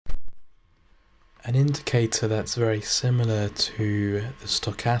An indicator that's very similar to the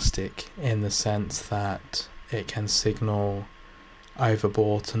stochastic in the sense that it can signal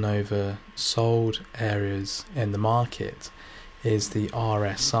overbought and oversold areas in the market is the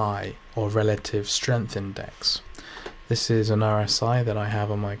RSI, or Relative Strength Index. This is an RSI that I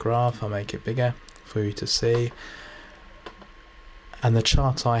have on my graph. I'll make it bigger for you to see. And the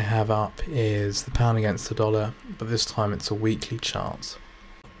chart I have up is the pound against the dollar, but this time it's a weekly chart.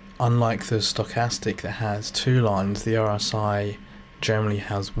 Unlike the stochastic that has two lines, the RSI generally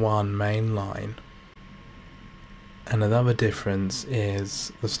has one main line. And another difference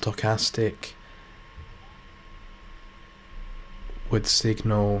is the stochastic would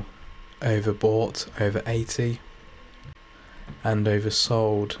signal overbought over 80 and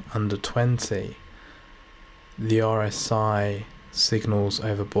oversold under 20. The RSI signals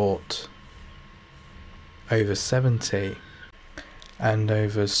overbought over 70 and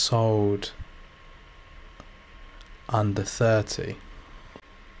oversold under 30.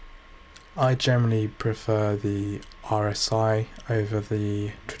 I generally prefer the RSI over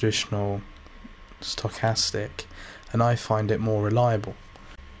the traditional stochastic, and I find it more reliable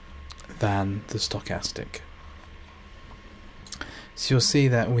than the stochastic. So you'll see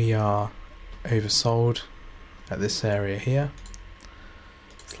that we are oversold at this area here.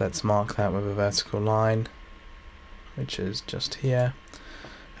 So let's mark that with a vertical line, which is just here,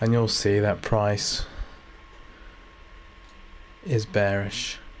 and you'll see that price is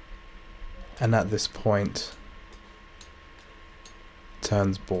bearish, and at this point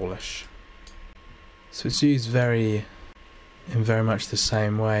turns bullish. So it's used in very much the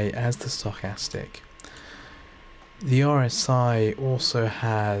same way as the stochastic. The RSI also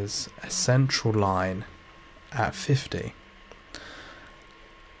has a central line at 50.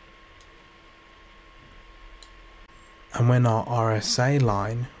 And when our RSA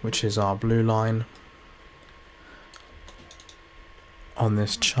line, which is our blue line on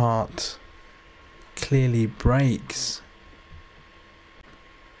this chart, clearly breaks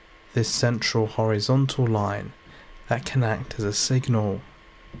this central horizontal line, that can act as a signal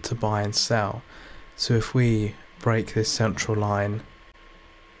to buy and sell. So if we break this central line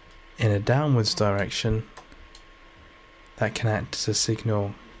in a downwards direction, that can act as a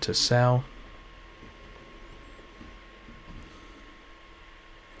signal to sell.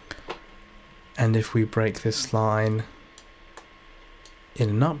 And if we break this line in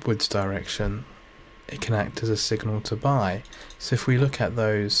an upwards direction, it can act as a signal to buy. So if we look at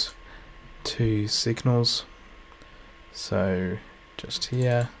those two signals, so just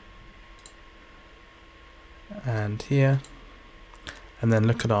here and here, and then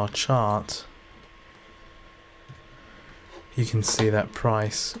look at our chart, you can see that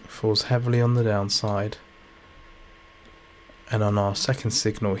price falls heavily on the downside, and on our second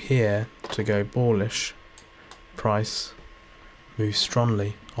signal here to go bullish, price moves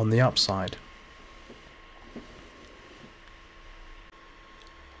strongly on the upside.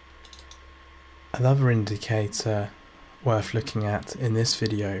 Another indicator worth looking at in this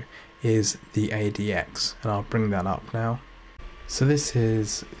video is the ADX, and I'll bring that up now. So this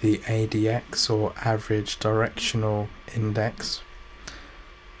is the ADX, or Average Directional Index,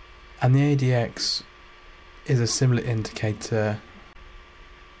 and the ADX is a similar indicator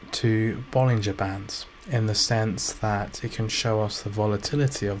to Bollinger Bands in the sense that it can show us the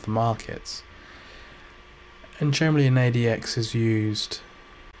volatility of the markets. And generally an ADX is used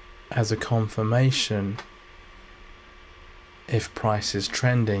as a confirmation if price is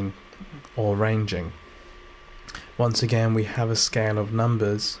trending or ranging. Once again, we have a scale of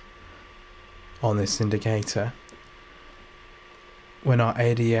numbers on this indicator. When our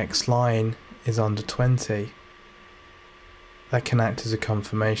ADX line is under 20, that can act as a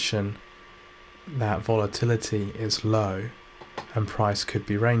confirmation that volatility is low and price could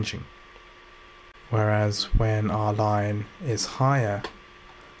be ranging. Whereas when our line is higher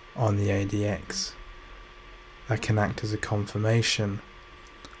on the ADX, that can act as a confirmation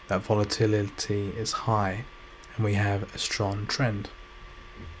that volatility is high and we have a strong trend.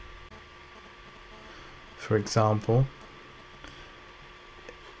 For example,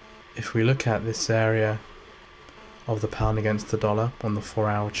 if we look at this area of the pound against the dollar on the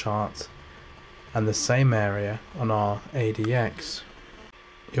 4-hour chart and the same area on our ADX,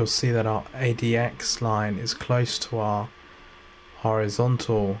 you'll see that our ADX line is close to our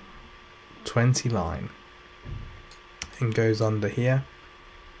horizontal 20 line and goes under here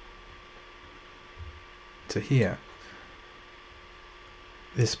to here.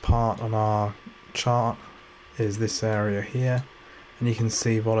 This part on our chart is this area here, and you can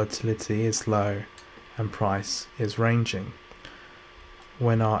see volatility is low and price is ranging.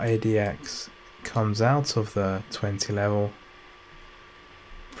 When our ADX comes out of the 20 level,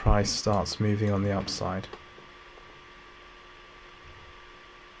 price starts moving on the upside.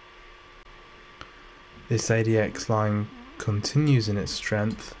 This ADX line continues in its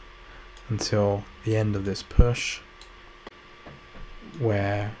strength until the end of this push,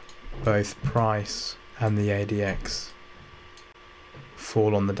 where both price and the ADX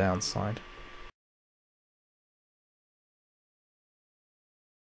fall on the downside.